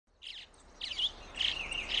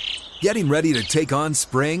Getting ready to take on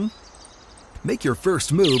spring? Make your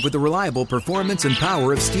first move with the reliable performance and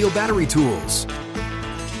power of Steel battery tools.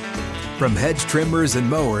 From hedge trimmers and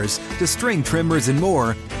mowers to string trimmers and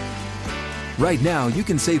more, right now you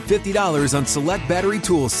can save $50 on select battery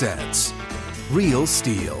tool sets. Real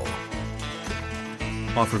Steel.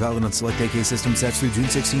 Offer valid on select AK system sets through June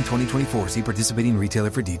 16, 2024. See participating retailer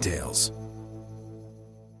for details.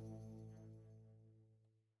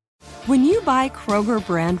 When you buy Kroger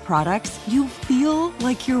brand products, you feel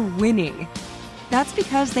like you're winning. That's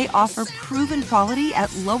because they offer proven quality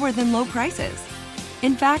at lower than low prices.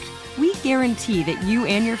 In fact, we guarantee that you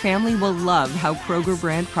and your family will love how Kroger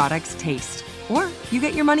brand products taste, or you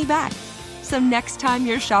get your money back. So next time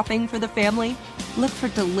you're shopping for the family, look for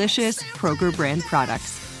delicious Kroger brand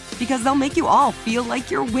products, because they'll make you all feel like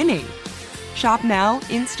you're winning. Shop now,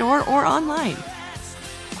 in-store, or online.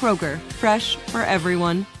 Kroger, fresh for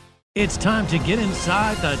everyone. It's time to get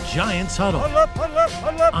inside the Giants Huddle. Huddle up, huddle up,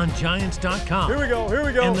 huddle up. On Giants.com. Here we go.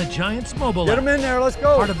 And the Giants mobile Get app. them in there, let's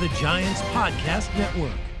go. Part of the Giants Podcast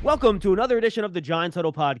Network. Welcome to another edition of the Giants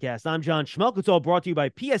Huddle Podcast. I'm John Schmuck. It's all brought to you by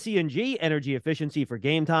PSE&G, energy efficiency for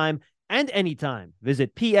game time and anytime.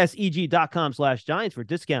 Visit pseg.com/Giants for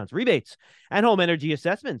discounts, rebates, and home energy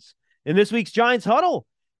assessments. In this week's Giants Huddle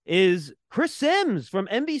is Chris Sims from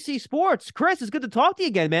NBC Sports. Chris, it's good to talk to you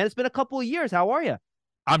again, man. It's been a couple of years. How are you?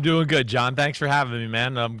 I'm doing good, John. Thanks for having me,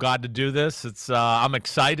 man. I'm glad to do this. I'm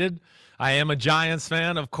excited. I am a Giants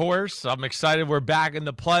fan, of course. I'm excited we're back in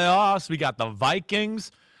the playoffs. We got the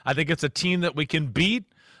Vikings. I think it's a team that we can beat.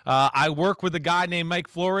 I work with a guy named Mike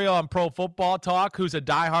Florio on Pro Football Talk who's a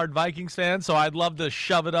diehard Vikings fan, so I'd love to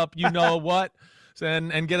shove it up you-know-what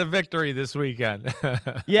and get a victory this weekend.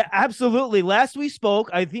 Yeah, absolutely. Last we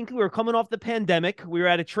spoke, I think we were coming off the pandemic. We were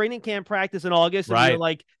at a training camp practice in August, and we were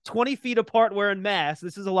like 20 feet apart wearing masks.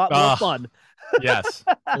 This is a lot more fun. Yes,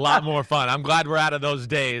 a lot more fun. I'm glad we're out of those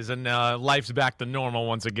days, and life's back to normal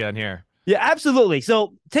once again here. Yeah, absolutely.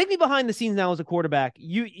 So take me behind the scenes now as a quarterback.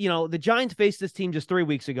 You know, the Giants faced this team just 3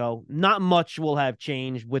 weeks ago. Not much will have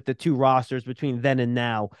changed with the two rosters between then and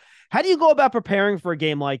now. How do you go about preparing for a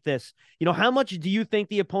game like this? You know, how much do you think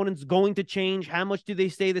the opponent's going to change? How much do they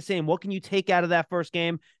stay the same? What can you take out of that first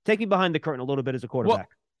game? Take me behind the curtain a little bit as a quarterback.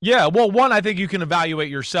 Well, one, I think you can evaluate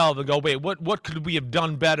yourself and go, wait, what could we have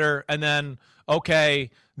done better? And then, okay,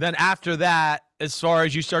 then after that, as far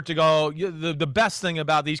as you start to go, the best thing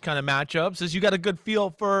about these kind of matchups is you got a good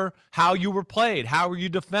feel for how you were played, how were you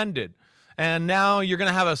defended. And now you're going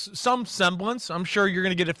to have some semblance. I'm sure you're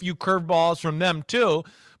going to get a few curveballs from them too,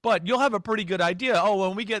 but you'll have a pretty good idea. Oh,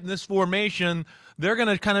 when we get in this formation, they're going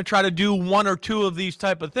to kind of try to do one or two of these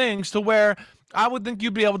type of things to where I would think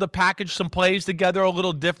you'd be able to package some plays together a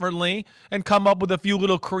little differently and come up with a few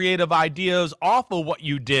little creative ideas off of what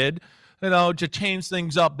you did, you know, to change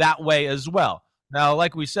things up that way as well. Now,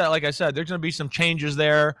 like I said, there's going to be some changes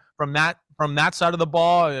there from that side of the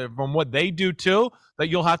ball, from what they do too, that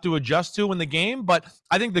you'll have to adjust to in the game. But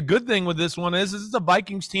I think the good thing with this one is it's a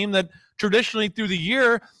Vikings team that traditionally through the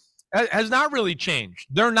year has not really changed.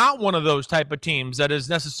 They're not one of those type of teams that is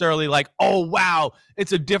necessarily like, oh, wow,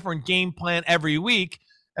 it's a different game plan every week.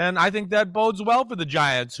 And I think that bodes well for the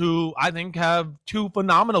Giants, who I think have two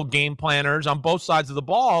phenomenal game planners on both sides of the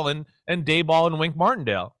ball, and Dayball and Wink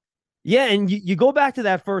Martindale. Yeah, and you go back to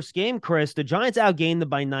that first game, Chris, the Giants outgained them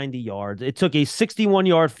by 90 yards. It took a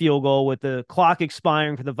 61-yard field goal with the clock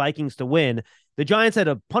expiring for the Vikings to win. The Giants had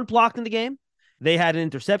a punt blocked in the game. They had an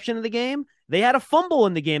interception in the game. They had a fumble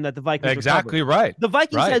in the game that the Vikings Exactly recovered. right. The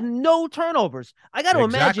Vikings had no turnovers. I got to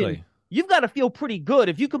imagine you've got to feel pretty good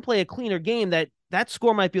if you can play a cleaner game that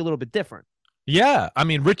score might be a little bit different. Yeah, I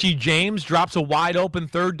mean, Richie James drops a wide-open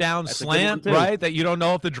third-down slant, right, that you don't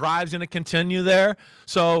know if the drive's going to continue there.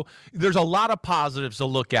 So there's a lot of positives to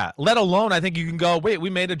look at, let alone I think you can go, wait,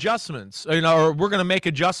 we made adjustments, you know, or we're going to make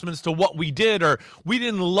adjustments to what we did, or we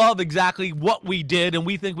didn't love exactly what we did, and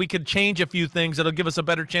we think we could change a few things that'll give us a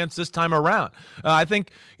better chance this time around. I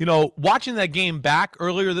think, you know, watching that game back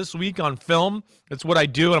earlier this week on film, that's what I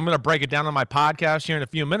do, and I'm going to break it down on my podcast here in a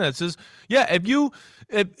few minutes, is, yeah, if you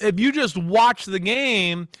just watch the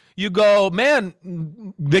game, you go, man,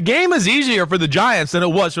 the game is easier for the Giants than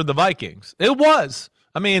it was for the Vikings. It was.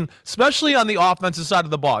 I mean, especially on the offensive side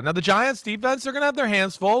of the ball. Now, the Giants defense, they're going to have their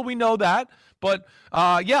hands full. We know that. But,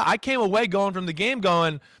 yeah, I came away going from the game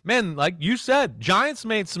going, man, like you said, Giants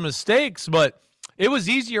made some mistakes, but it was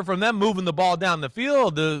easier from them moving the ball down the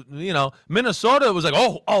field. Minnesota was like,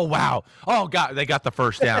 oh, wow. Oh, God, they got the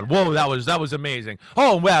first down. Whoa, that was amazing.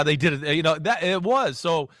 Oh, wow, they did it. You know, that it was.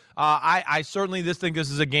 So I certainly think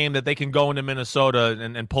this is a game that they can go into Minnesota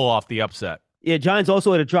and pull off the upset. Yeah, Giants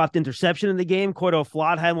also had a dropped interception in the game. Cordell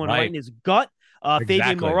Flott had one right in his gut.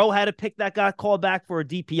 Fabian Moreau had a pick that got called back for a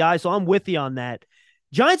DPI, so I'm with you on that.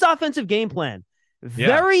 Giants' offensive game plan,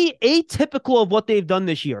 very atypical of what they've done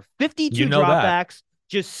this year. 52 dropbacks,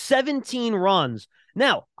 just 17 runs.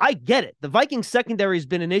 Now, I get it. The Vikings secondary has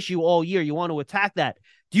been an issue all year. You want to attack that.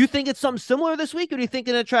 Do you think it's something similar this week, or do you think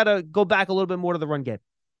they're going to try to go back a little bit more to the run game?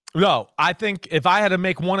 No, I think if I had to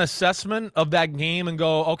make one assessment of that game and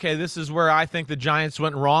go, okay, this is where I think the Giants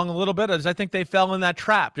went wrong a little bit, is I think they fell in that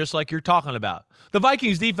trap, just like you're talking about. The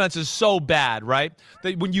Vikings defense is so bad, right?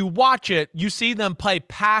 That when you watch it, you see them play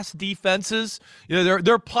pass defenses. You know,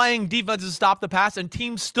 they're playing defenses to stop the pass, and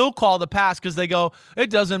teams still call the pass because they go, it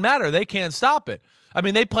doesn't matter. They can't stop it. I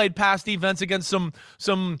mean, they played pass defense against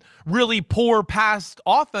some really poor pass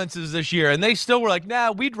offenses this year, and they still were like,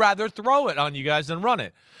 nah, we'd rather throw it on you guys than run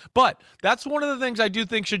it. But that's one of the things I do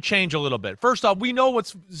think should change a little bit. First off, we know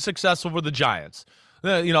what's successful for the Giants.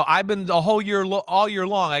 I've been all year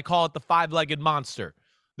long, I call it the five-legged monster.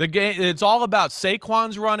 The game, it's all about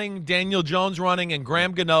Saquon's running, Daniel Jones running, and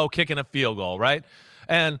Graham Gano kicking a field goal, right?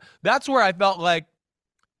 And that's where I felt like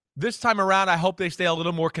this time around, I hope they stay a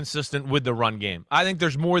little more consistent with the run game. I think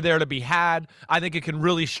there's more there to be had. I think it can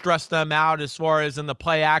really stress them out as far as in the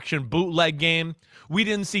play-action bootleg game. We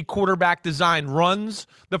didn't see quarterback design runs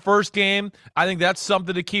the first game. I think that's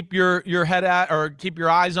something to keep your head at or keep your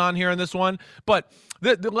eyes on here in this one. But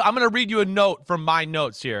I'm going to read you a note from my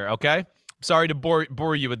notes here, okay? Sorry to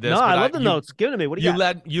bore you with this. No, I love the notes. Give it to me. What do you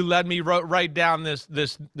got? You led me right down this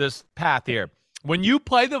path here. When you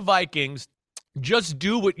play the Vikings, just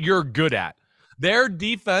do what you're good at. Their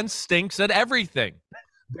defense stinks at everything.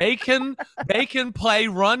 They can play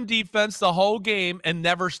run defense the whole game and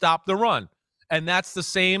never stop the run. And that's the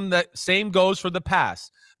same goes for the pass.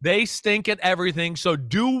 They stink at everything, so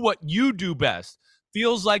do what you do best.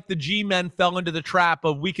 Feels like the G-men fell into the trap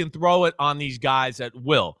of we can throw it on these guys at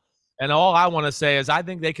will. And all I want to say is I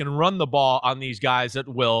think they can run the ball on these guys at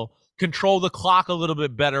will, control the clock a little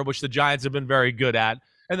bit better, which the Giants have been very good at.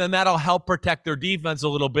 And then that'll help protect their defense a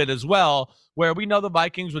little bit as well, where we know the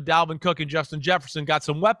Vikings with Dalvin Cook and Justin Jefferson got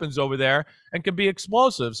some weapons over there and can be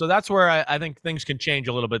explosive. So that's where I think things can change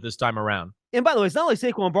a little bit this time around. And by the way, it's not like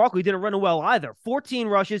Saquon Barkley didn't run well either. 14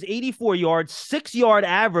 rushes, 84 yards, 6-yard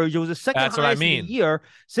average. It was the second highest in the year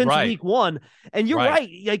since week one. And you're right.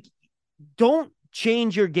 Like, don't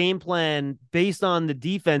change your game plan based on the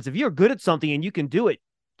defense. If you're good at something and you can do it,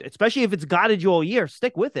 especially if it's guided you all year,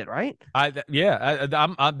 stick with it, right? That's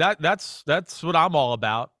what I'm all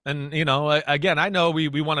about. And, again, I know we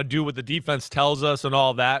want to do what the defense tells us and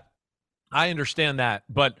all that. I understand that.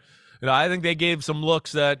 But, I think they gave some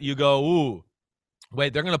looks that you go, ooh,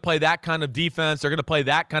 wait, they're going to play that kind of defense. They're going to play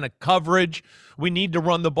that kind of coverage. We need to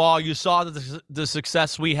run the ball. You saw the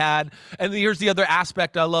success we had. And here's the other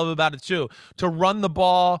aspect I love about it, too. To run the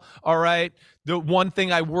ball, all right, the one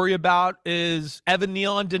thing I worry about is Evan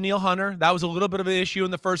Neal and Danielle Hunter. That was a little bit of an issue in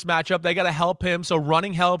the first matchup. They got to help him, so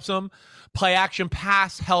running helps him. Play action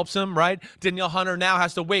pass helps him, right? Danielle Hunter now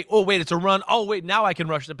has to wait. Oh, wait, it's a run. Oh, wait, now I can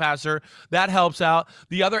rush the passer. That helps out.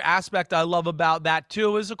 The other aspect I love about that,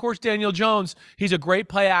 too, is, of course, Daniel Jones. He's a great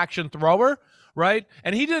play action thrower, right?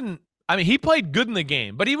 And he played good in the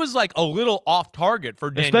game, but he was like a little off target for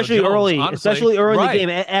Daniel Jones. Especially early in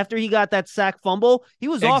the game. After he got that sack fumble, he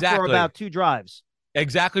was off for about 2 drives.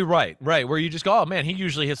 Exactly right, where you just go, oh, man, he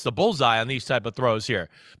usually hits the bullseye on these type of throws here.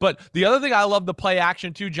 But the other thing I love the play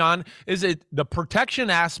action too, John, is the protection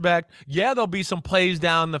aspect. Yeah, there'll be some plays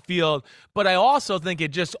down the field, but I also think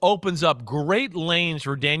it just opens up great lanes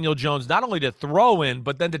for Daniel Jones, not only to throw in,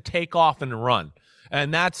 but then to take off and run.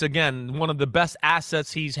 And that's, again, one of the best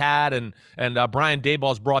assets he's had, and Brian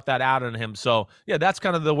Daboll's brought that out in him. So, yeah, that's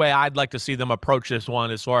kind of the way I'd like to see them approach this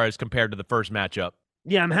one as far as compared to the first matchup.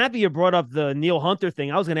 Yeah, I'm happy you brought up the Neil Hunter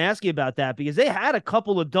thing. I was going to ask you about that because they had a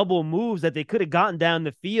couple of double moves that they could have gotten down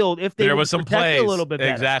the field if they were protected a little bit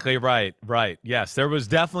better. Exactly right. Yes, there was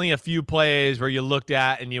definitely a few plays where you looked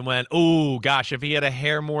at and you went, oh, gosh, if he had a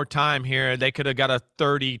hair more time here, they could have got a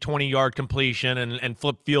 30, 20-yard completion and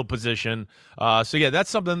flip field position. So, yeah, that's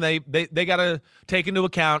something they got to take into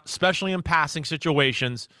account, especially in passing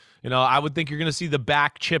situations. I would think you're going to see the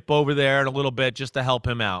back chip over there in a little bit just to help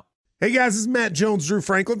him out. Hey guys, this is Matt Jones, Drew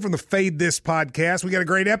Franklin from the Fade This podcast. We got a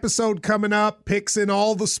great episode coming up, picks in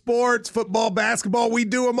all the sports, football, basketball, we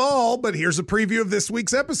do them all, but here's a preview of this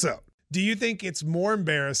week's episode. Do you think it's more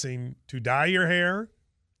embarrassing to dye your hair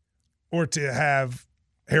or to have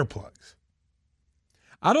hair plugs?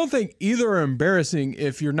 I don't think either are embarrassing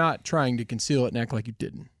if you're not trying to conceal it and act like you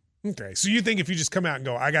didn't. Okay, so you think if you just come out and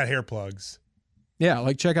go, I got hair plugs, Yeah,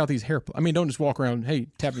 like check out these hair. I mean, don't just walk around, hey,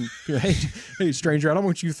 tapping, hey, stranger, I don't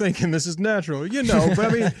want you thinking this is natural, But I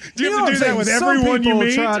mean, do you have to do that with everyone you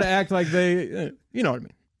meet? Try to act like they, you know what I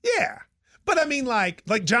mean? Yeah, but I mean, like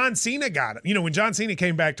John Cena got it. When John Cena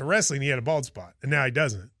came back to wrestling, he had a bald spot, and now he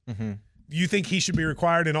doesn't. Mm-hmm. You think he should be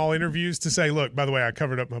required in all interviews to say, "Look, by the way, I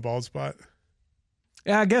covered up my bald spot"?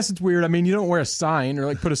 Yeah, I guess it's weird. I mean, you don't wear a sign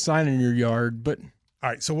or put a sign in your yard, but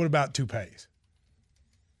all right. So what about toupees?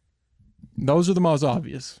 Those are the most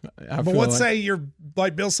obvious. But let's say you're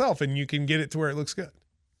like Bill Self and you can get it to where it looks good.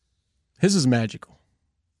 His is magical.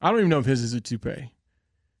 I don't even know if his is a toupee.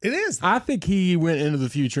 It is. I think he went into the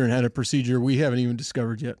future and had a procedure we haven't even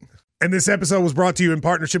discovered yet. And this episode was brought to you in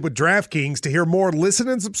partnership with DraftKings. To hear more, listen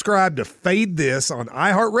and subscribe to Fade This on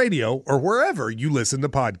iHeartRadio or wherever you listen to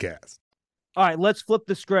podcasts. All right, let's flip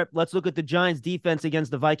the script. Let's look at the Giants' defense against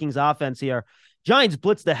the Vikings' offense here. Giants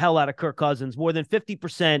blitzed the hell out of Kirk Cousins, more than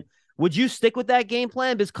 50%. Would you stick with that game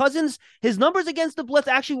plan? Because Cousins, his numbers against the blitz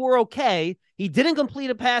actually were okay. He didn't complete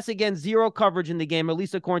a pass against zero coverage in the game, at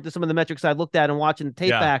least according to some of the metrics I looked at and watching the tape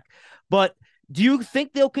back. But do you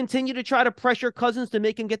think they'll continue to try to pressure Cousins to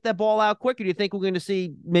make him get that ball out quick, or do you think we're going to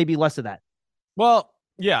see maybe less of that? Well,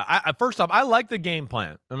 yeah. First off, I like the game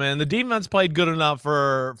plan. I mean, the defense played good enough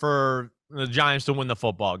for the Giants to win the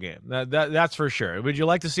football game. That's for sure. Would you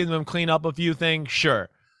like to see them clean up a few things? Sure.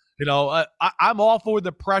 I'm all for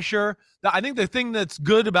the pressure. I think the thing that's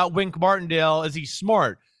good about Wink Martindale is he's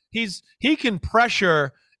smart. He can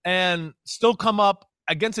pressure and still come up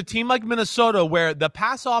against a team like Minnesota where the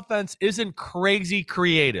pass offense isn't crazy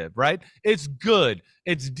creative, right? It's good.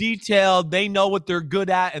 It's detailed. They know what they're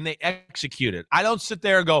good at, and they execute it. I don't sit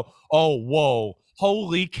there and go, oh, whoa,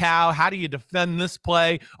 holy cow, how do you defend this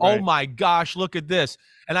play? Right. Oh, my gosh, look at this.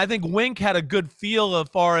 And I think Wink had a good feel as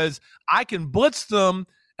far as I can blitz them,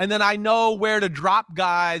 and then I know where to drop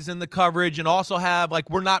guys in the coverage and also have,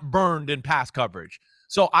 we're not burned in pass coverage.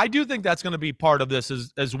 So I do think that's going to be part of this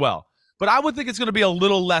as well. But I would think it's going to be a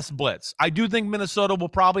little less blitz. I do think Minnesota will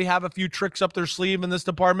probably have a few tricks up their sleeve in this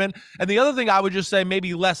department. And the other thing I would just say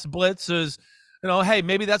maybe less blitz is, hey,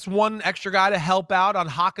 maybe that's one extra guy to help out on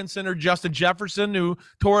Hawkinson or Justin Jefferson, who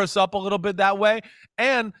tore us up a little bit that way.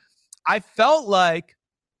 And I felt like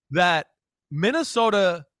that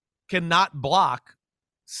Minnesota cannot block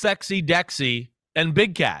Sexy Dexy and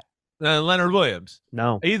Big Cat, Leonard Williams.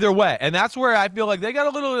 No. Either way. And that's where I feel like they got a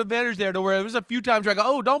little advantage there, to where there was a few times where I go,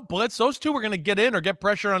 oh, don't blitz. Those two are going to get in or get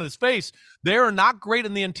pressure on his face. They are not great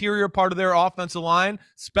in the interior part of their offensive line,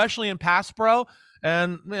 especially in pass pro.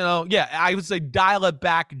 And, I would say dial it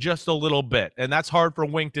back just a little bit. And that's hard for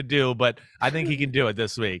Wink to do, but I think he can do it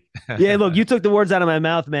this week. Yeah, look, you took the words out of my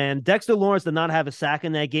mouth, man. Dexter Lawrence did not have a sack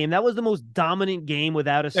in that game. That was the most dominant game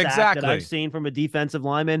without a sack that I've seen from a defensive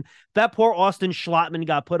lineman. That poor Austin Schlottman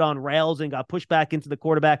got put on rails and got pushed back into the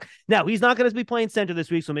quarterback. Now, he's not going to be playing center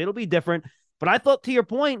this week, so maybe it'll be different. But I thought, to your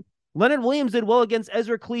point, Leonard Williams did well against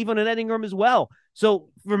Ezra Cleveland and Ingram as well. So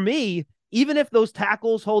for me, even if those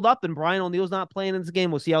tackles hold up and Brian O'Neill's not playing in this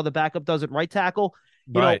game, we'll see how the backup does at right tackle.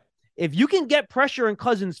 You know, if you can get pressure in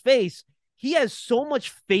Cousins' face, he has so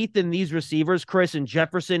much faith in these receivers, Chris and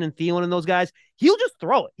Jefferson and Thielen and those guys. He'll just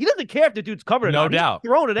throw it. He doesn't care if the dude's covered. No doubt. He's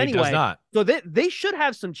throwing it anyway. He does not. So they should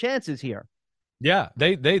have some chances here. Yeah,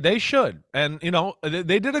 they should. And,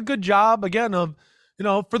 they did a good job, again, of,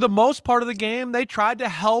 for the most part of the game, they tried to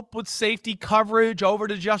help with safety coverage over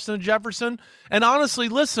to Justin Jefferson. And honestly,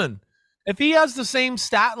 listen, if he has the same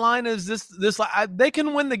stat line as this, they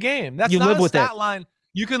can win the game. That's not a stat line.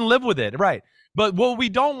 You can live with it, right? But what we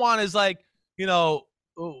don't want is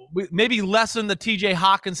maybe lessen the TJ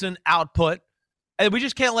Hawkinson output, and we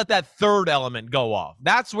just can't let that third element go off.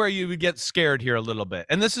 That's where you would get scared here a little bit.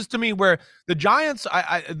 And this is, to me, where the Giants,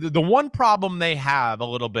 the one problem they have a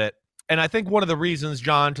little bit, and I think one of the reasons,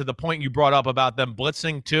 John, to the point you brought up about them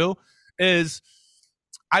blitzing too, is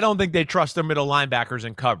I don't think they trust their middle linebackers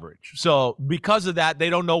in coverage. So because of that, they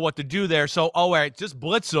don't know what to do there. So, all right, just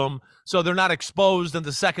blitz them so they're not exposed in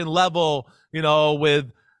the second level,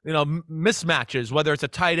 with, mismatches, whether it's a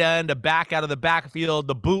tight end, a back out of the backfield,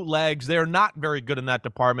 the bootlegs. They're not very good in that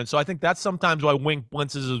department. So I think that's sometimes why Wink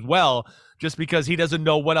blitzes as well, just because he doesn't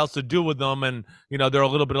know what else to do with them. And, they're a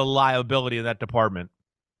little bit of liability in that department.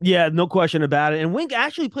 Yeah, no question about it. And Wink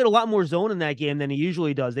actually played a lot more zone in that game than he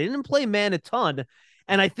usually does. They didn't play man a ton.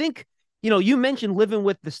 And I think, you mentioned living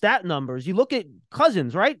with the stat numbers. You look at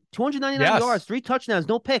Cousins, right? 299 yards, 3 touchdowns,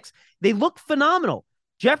 no picks. They look phenomenal.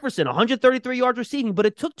 Jefferson, 133 yards receiving, but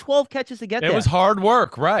it took 12 catches to get there. It was hard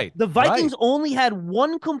work, right? The Vikings only had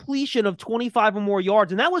one completion of 25 or more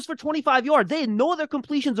yards, and that was for 25 yards. They had no other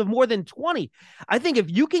completions of more than 20. I think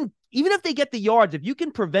if you can, even if they get the yards, if you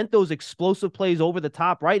can prevent those explosive plays over the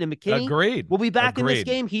top, right? And McKinney will be back in this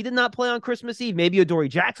game. He did not play on Christmas Eve. Maybe Adoree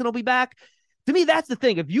Jackson will be back. To me, that's the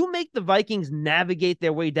thing. If you make the Vikings navigate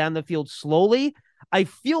their way down the field slowly, I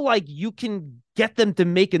feel like you can get them to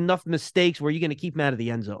make enough mistakes where you're going to keep them out of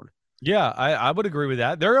the end zone. Yeah, I would agree with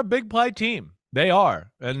that. They're a big play team. They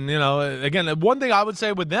are. And, again, one thing I would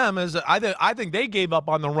say with them is I think they gave up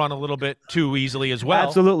on the run a little bit too easily as well.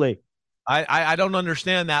 Absolutely. I don't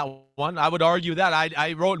understand that one. I would argue that.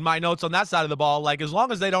 I wrote in my notes on that side of the ball, like, as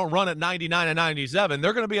long as they don't run at 99 and 97,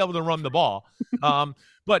 they're going to be able to run the ball.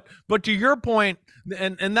 But to your point,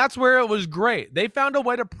 and that's where it was great. They found a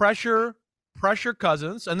way to pressure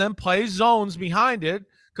Cousins and then play zones behind it.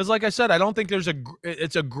 Because, like I said, I don't think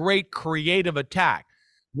it's a great creative attack.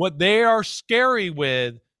 What they are scary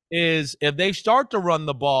with is if they start to run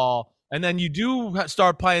the ball and then you do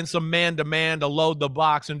start playing some man-to-man to load the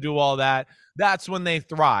box and do all that, that's when they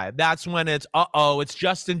thrive. That's when it's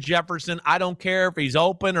Justin Jefferson. I don't care if he's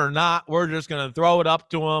open or not. We're just going to throw it up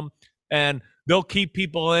to him, and they'll keep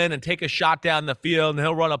people in and take a shot down the field, and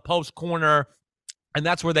he'll run a post corner, and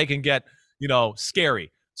that's where they can get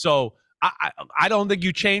scary. So I don't think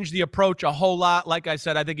you change the approach a whole lot. Like I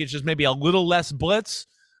said, I think it's just maybe a little less blitz,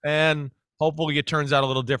 and hopefully it turns out a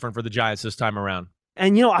little different for the Giants this time around.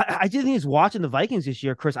 And, I just think he's watching the Vikings this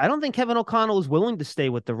year, Chris. I don't think Kevin O'Connell is willing to stay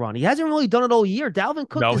with the run. He hasn't really done it all year. Dalvin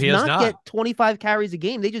Cook does not get 25 carries a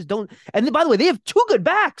game. They just don't. And by the way, they have two good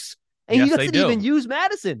backs, and he doesn't even use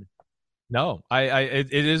Madison. No,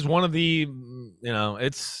 it is one of the,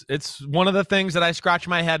 it's one of the things that I scratch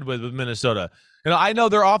my head with Minnesota. I know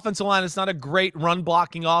their offensive line is not a great run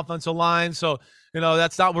blocking offensive line, so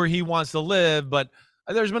that's not where he wants to live. But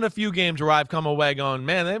there's been a few games where I've come away going,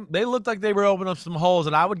 man, they looked like they were opening up some holes,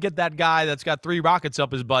 and I would get that guy that's got 3 rockets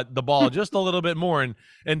up his butt the ball just a little bit more in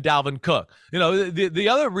Dalvin Cook. The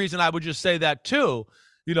other reason I would just say that too,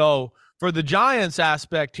 for the Giants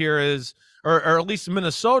aspect here is, or at least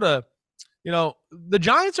Minnesota. The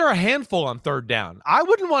Giants are a handful on third down. I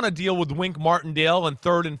wouldn't want to deal with Wink Martindale in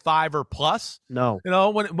 3rd and 5 or plus. No.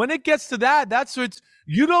 When it gets to that,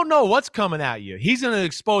 you don't know what's coming at you. He's going to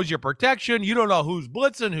expose your protection. You don't know who's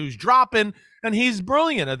blitzing, who's dropping, and he's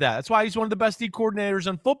brilliant at that. That's why he's one of the best D coordinators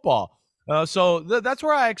in football. So that's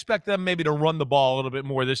where I expect them maybe to run the ball a little bit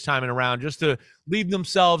more this time around, just to leave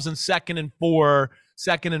themselves in 2nd and 4,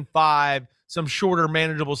 2nd and 5, some shorter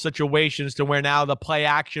manageable situations to where now the play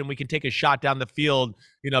action, we can take a shot down the field,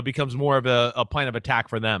 becomes more of a plan of attack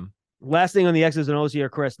for them. Last thing on the X's and O's here,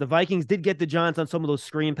 Chris. The Vikings did get the Giants on some of those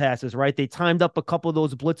screen passes, right? They timed up a couple of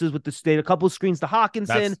those blitzes with a couple of screens to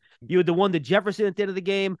Hawkinson. You had the one to Jefferson at the end of the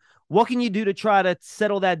game. What can you do to try to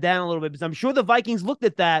settle that down a little bit? Because I'm sure the Vikings looked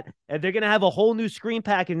at that, and they're going to have a whole new screen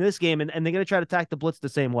pack in this game, and they're going to try to attack the blitz the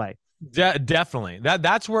same way. Definitely.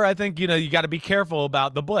 That's where I think, you got to be careful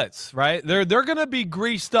about the blitz, right? They're going to be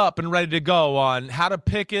greased up and ready to go on how to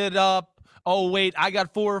pick it up. Oh, wait, I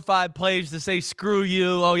got 4 or 5 plays to say, screw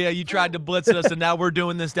you. Oh, yeah, you tried to blitz us, and now we're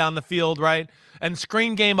doing this down the field, right? And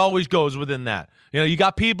screen game always goes within that. You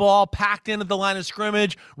got people all packed in at the line of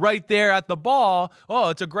scrimmage right there at the ball. Oh,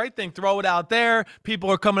 it's a great thing. Throw it out there. People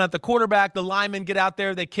are coming at the quarterback. The linemen get out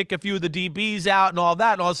there. They kick a few of the DBs out and all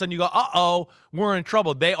that. And all of a sudden you go, uh-oh, we're in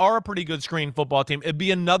trouble. They are a pretty good screen football team. It'd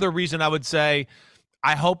be another reason I would say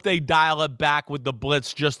I hope they dial it back with the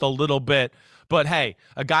blitz just a little bit. But, hey,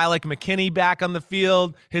 a guy like McKinney back on the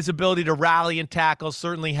field, his ability to rally and tackle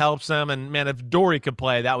certainly helps them. And, man, if Dory could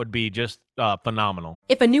play, that would be just phenomenal.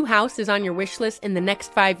 If a new house is on your wish list in the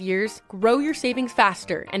next 5 years, grow your savings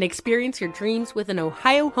faster and experience your dreams with an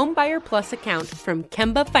Ohio Homebuyer Plus account from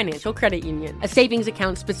Kemba Financial Credit Union. A savings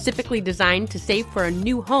account specifically designed to save for a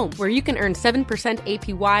new home, where you can earn 7%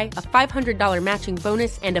 APY, a $500 matching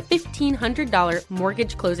bonus, and a $1,500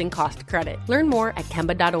 mortgage closing cost credit. Learn more at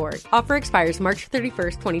Kemba.org. Offer expires March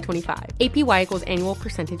 31st, 2025. APY equals annual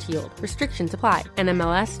percentage yield. Restrictions apply.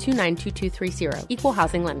 NMLS 292230. Equal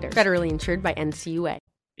housing lender. Federally insured by NCUA.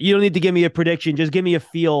 You don't need to give me a prediction. Just give me a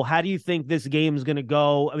feel. How do you think this game is going to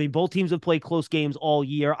go? I mean, both teams have played close games all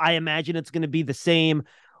year. I imagine it's going to be the same.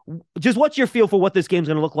 Just what's your feel for what this game's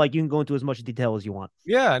going to look like? You can go into as much detail as you want.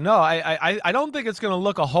 Yeah, no, I don't think it's going to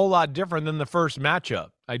look a whole lot different than the first matchup.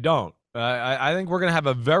 I don't. I think we're going to have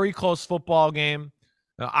a very close football game.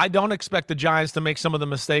 I don't expect the Giants to make some of the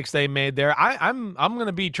mistakes they made there. I'm going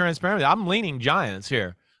to be transparent. I'm leaning Giants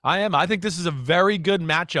here. I am. I think this is a very good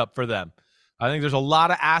matchup for them. I think there's a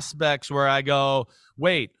lot of aspects where I go,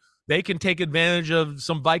 wait, they can take advantage of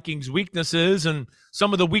some Vikings weaknesses, and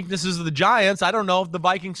some of the weaknesses of the Giants, I don't know if the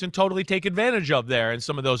Vikings can totally take advantage of there in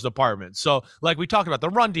some of those departments. So like we talked about, the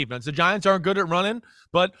run defense, the Giants aren't good at running,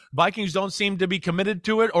 but Vikings don't seem to be committed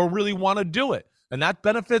to it or really want to do it. And that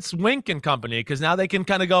benefits Wink and company, because now they can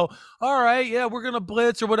kind of go, all right, yeah, we're going to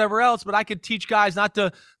blitz or whatever else, but I could teach guys not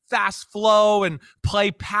to fast flow and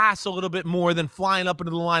play pass a little bit more than flying up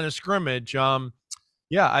into the line of scrimmage.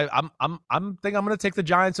 Yeah, I'm think I'm going to take the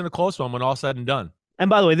Giants in a close one when all said and done. And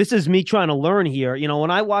by the way, this is me trying to learn here.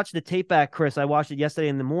 When I watched the tape back, Chris, I watched it yesterday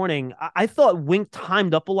in the morning. I thought Wink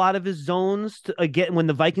timed up a lot of his zones to, again, when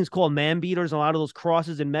the Vikings call man beaters, a lot of those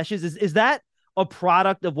crosses and meshes. Is that a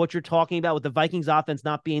product of what you're talking about with the Vikings offense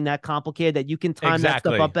not being that complicated, that you can time that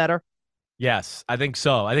stuff up better? Yes, I think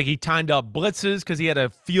so. I think he timed up blitzes because he had a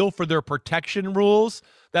feel for their protection rules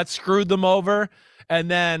that screwed them over. And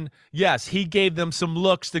then, yes, he gave them some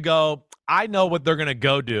looks to go, I know what they're going to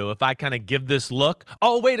go do if I kind of give this look.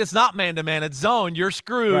 Oh, wait, it's not man-to-man, it's zone. You're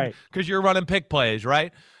screwed because you're running pick plays,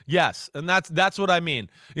 right? Yes, and that's what I mean.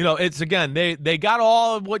 It's, again, they got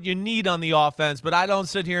all of what you need on the offense, but I don't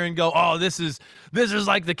sit here and go, oh, this is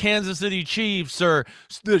like the Kansas City Chiefs or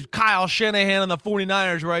the Kyle Shanahan and the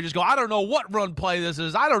 49ers, where I just go, I don't know what run play this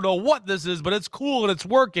is. I don't know what this is, but it's cool and it's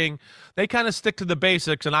working. They kind of stick to the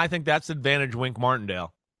basics, and I think that's advantage Wink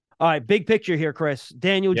Martindale. All right, big picture here, Chris.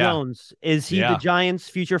 Daniel Jones, is he the Giants'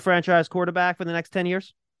 future franchise quarterback for the next 10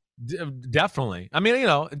 years? Definitely. I mean,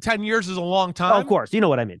 10 years is a long time. Oh, of course. You know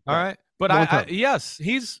what I mean. All right. But yes,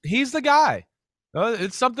 he's the guy.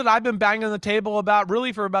 It's something I've been banging on the table about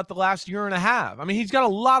really for about the last year and a half. I mean, he's got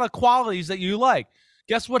a lot of qualities that you like.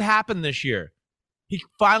 Guess what happened this year? He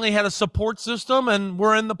finally had a support system, and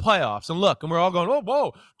we're in the playoffs. And look, and we're all going, oh,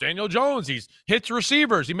 whoa, Daniel Jones, he hits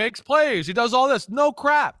receivers, he makes plays, he does all this. No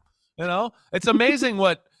crap. It's amazing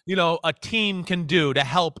what, a team can do to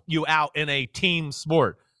help you out in a team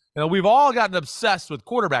sport. We've all gotten obsessed with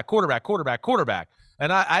quarterback.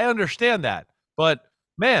 And I understand that. But,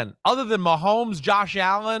 man, other than Mahomes, Josh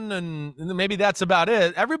Allen, and maybe that's about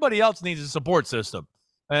it, everybody else needs a support system.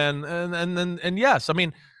 And yes, I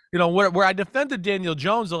mean, where I defended Daniel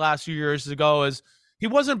Jones the last few years ago is he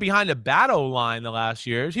wasn't behind a bad O-line the last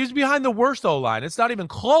years. He's behind the worst O-line. It's not even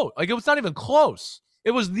close. It was not even close.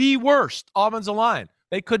 It was the worst offensive line.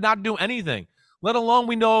 They could not do anything, let alone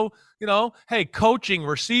we know, hey, coaching,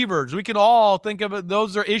 receivers, we can all think of it.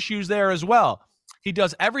 Those are issues there as well. He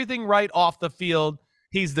does everything right off the field.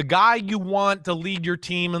 He's the guy you want to lead your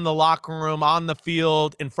team in the locker room, on the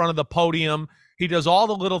field, in front of the podium. He does all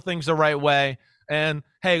the little things the right way. And,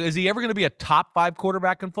 hey, is he ever going to be a top 5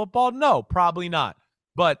 quarterback in football? No, probably not.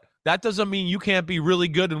 But that doesn't mean you can't be really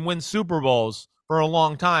good and win Super Bowls for a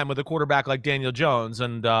long time with a quarterback like Daniel Jones.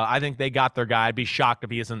 And I think they got their guy. I'd be shocked if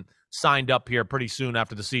he isn't signed up here pretty soon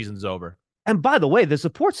after the season's over. And by the way, the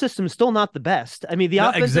support system is still not the best. I mean, the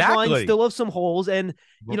offensive line still has some holes, and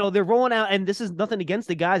they're rolling out. And this is nothing against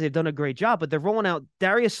the guys; they've done a great job. But they're rolling out.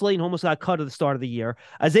 Darius Slayton almost got cut at the start of the year.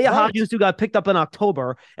 Isaiah Hodgins, who got picked up in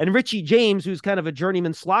October, and Richie James, who's kind of a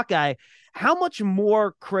journeyman slot guy. How much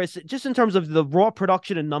more, Chris, just in terms of the raw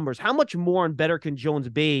production and numbers, how much more and better can Jones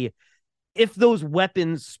be if those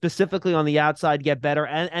weapons specifically on the outside get better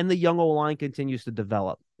and the young O-line continues to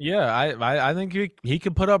develop? Yeah, I think he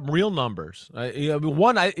can put up real numbers.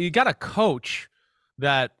 You got a coach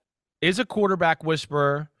that is a quarterback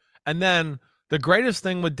whisperer, and then the greatest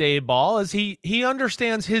thing with Dave Ball is he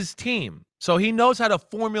understands his team. So he knows how to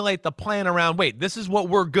formulate the plan around, wait, this is what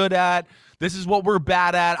we're good at. This is what we're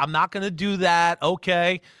bad at. I'm not going to do that.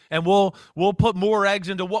 Okay. And we'll put more eggs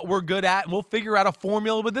into what we're good at, and we'll figure out a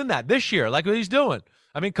formula within that this year, like what he's doing.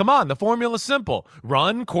 I mean, come on. The formula's simple.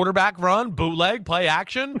 Run, quarterback run, bootleg, play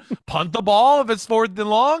action, punt the ball if it's 4th and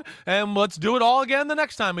long, and let's do it all again the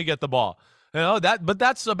next time we get the ball. But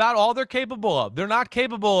that's about all they're capable of. They're not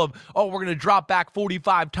capable of, we're going to drop back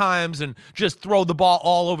 45 times and just throw the ball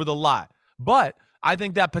all over the lot. But I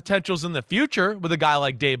think that potential's in the future with a guy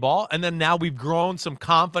like Dayball. And then now we've grown some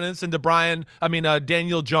confidence into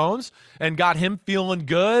Daniel Jones and got him feeling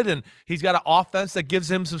good. And he's got an offense that gives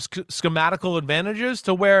him some schematical advantages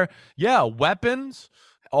to where, weapons,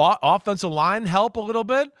 offensive line help a little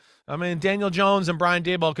bit. I mean, Daniel Jones and Brian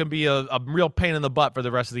Daboll can be a real pain in the butt for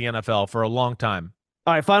the rest of the NFL for a long time.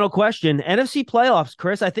 All right, final question. NFC playoffs,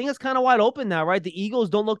 Chris. I think it's kind of wide open now, right? The Eagles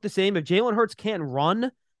don't look the same. If Jalen Hurts can't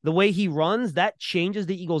run the way he runs, that changes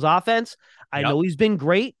the Eagles' offense. I know he's been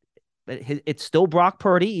great, but it's still Brock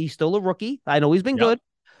Purdy. He's still a rookie. I know he's been good.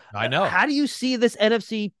 I know. How do you see this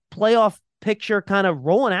NFC playoff picture kind of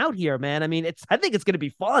rolling out here, man? I mean, I think it's going to be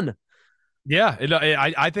fun. Yeah,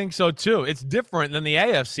 I think so too. It's different than the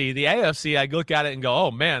AFC. The AFC, I look at it and go, oh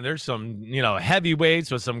man, there's some heavyweights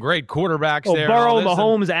with some great quarterbacks there. Burrow,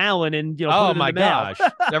 Mahomes, Allen, and oh my gosh,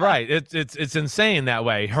 they're right. It's insane that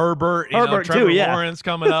way. Herbert Trevor too, Lawrence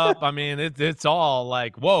coming up. I mean, it's all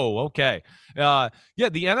like, whoa, okay, the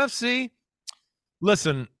NFC.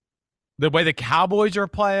 Listen, the way the Cowboys are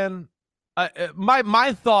playing,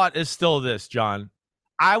 my thought is still this, John.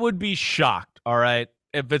 I would be shocked. All right.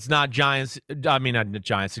 If it's not Eagles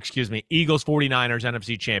 49ers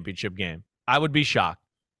NFC Championship game, I would be shocked.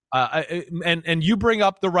 And you bring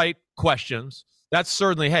up the right questions. That's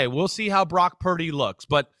certainly, hey, we'll see how Brock Purdy looks.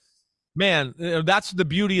 But, man, that's the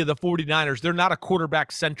beauty of the 49ers. They're not a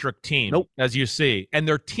quarterback-centric team, as you see. And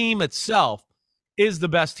their team itself is the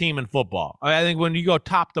best team in football. I think when you go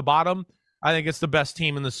top to bottom, I think it's the best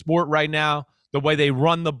team in the sport right now. The way they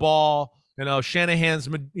run the ball. Shanahan's,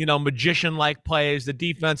 magician-like plays. The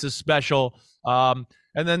defense is special. And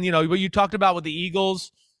then, what you talked about with the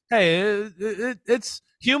Eagles, hey, it's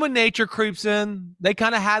human nature creeps in. They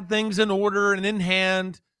kind of had things in order and in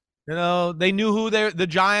hand. They knew who the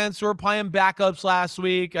Giants were playing backups last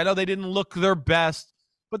week. I know they didn't look their best,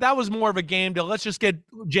 but that was more of a game to let's just get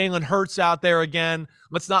Jalen Hurts out there again.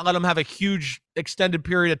 Let's not let him have a huge extended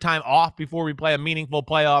period of time off before we play a meaningful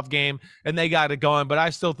playoff game, and they got it going. But I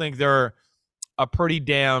still think they're a pretty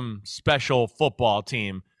damn special football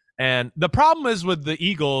team. And the problem is with the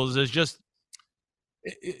Eagles is just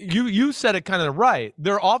you said it kind of right.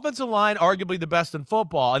 Their offensive line, arguably the best in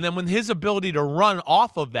football. And then when his ability to run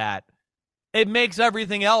off of that, it makes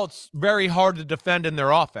everything else very hard to defend in their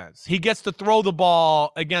offense. He gets to throw the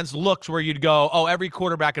ball against looks where you'd go, oh, every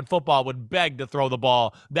quarterback in football would beg to throw the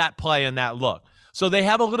ball that play and that look. So they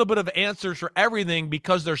have a little bit of answers for everything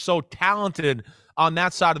because they're so talented on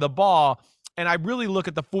that side of the ball. And I really look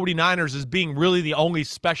at the 49ers as being really the only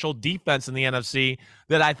special defense in the NFC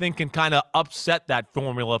that I think can kind of upset that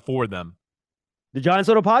formula for them. The Giants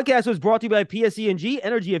Huddle podcast was brought to you by PSE&G,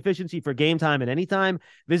 energy efficiency for game time and anytime.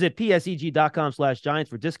 Visit pseg.com/Giants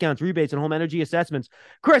for discounts, rebates, and home energy assessments.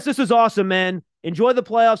 Chris, this was awesome, man. Enjoy the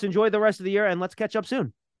playoffs, enjoy the rest of the year, and let's catch up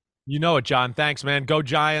soon. You know it, John. Thanks, man. Go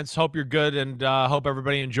Giants. Hope you're good, and hope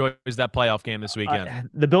everybody enjoys that playoff game this weekend.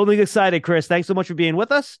 The building's excited, Chris. Thanks so much for being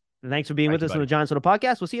with us. And thanks for being with us buddy. on the Giants Huddle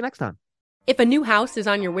podcast. We'll see you next time. If a new house is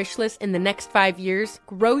on your wish list in the next 5 years,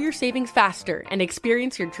 grow your savings faster and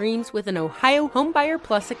experience your dreams with an Ohio Homebuyer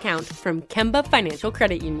Plus account from Kemba Financial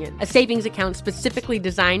Credit Union. A savings account specifically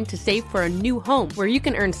designed to save for a new home where you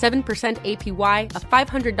can earn 7% APY,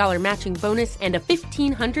 a $500 matching bonus, and a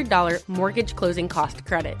 $1,500 mortgage closing cost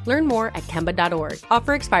credit. Learn more at Kemba.org.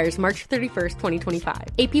 Offer expires March 31st, 2025.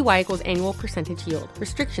 APY equals annual percentage yield.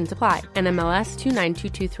 Restrictions apply. NMLS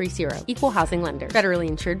 292230. Equal housing lender. Federally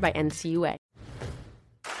insured by NCUA.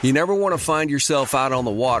 You never want to find yourself out on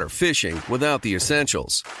the water fishing without the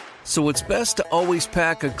essentials. So it's best to always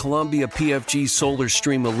pack a Columbia PFG Solar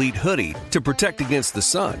Stream Elite hoodie to protect against the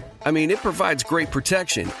sun. I mean, it provides great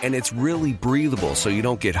protection and it's really breathable so you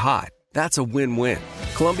don't get hot. That's a win-win.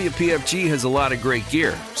 Columbia PFG has a lot of great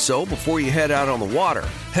gear. So before you head out on the water,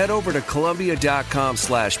 head over to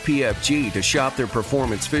Columbia.com/PFG to shop their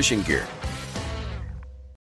performance fishing gear.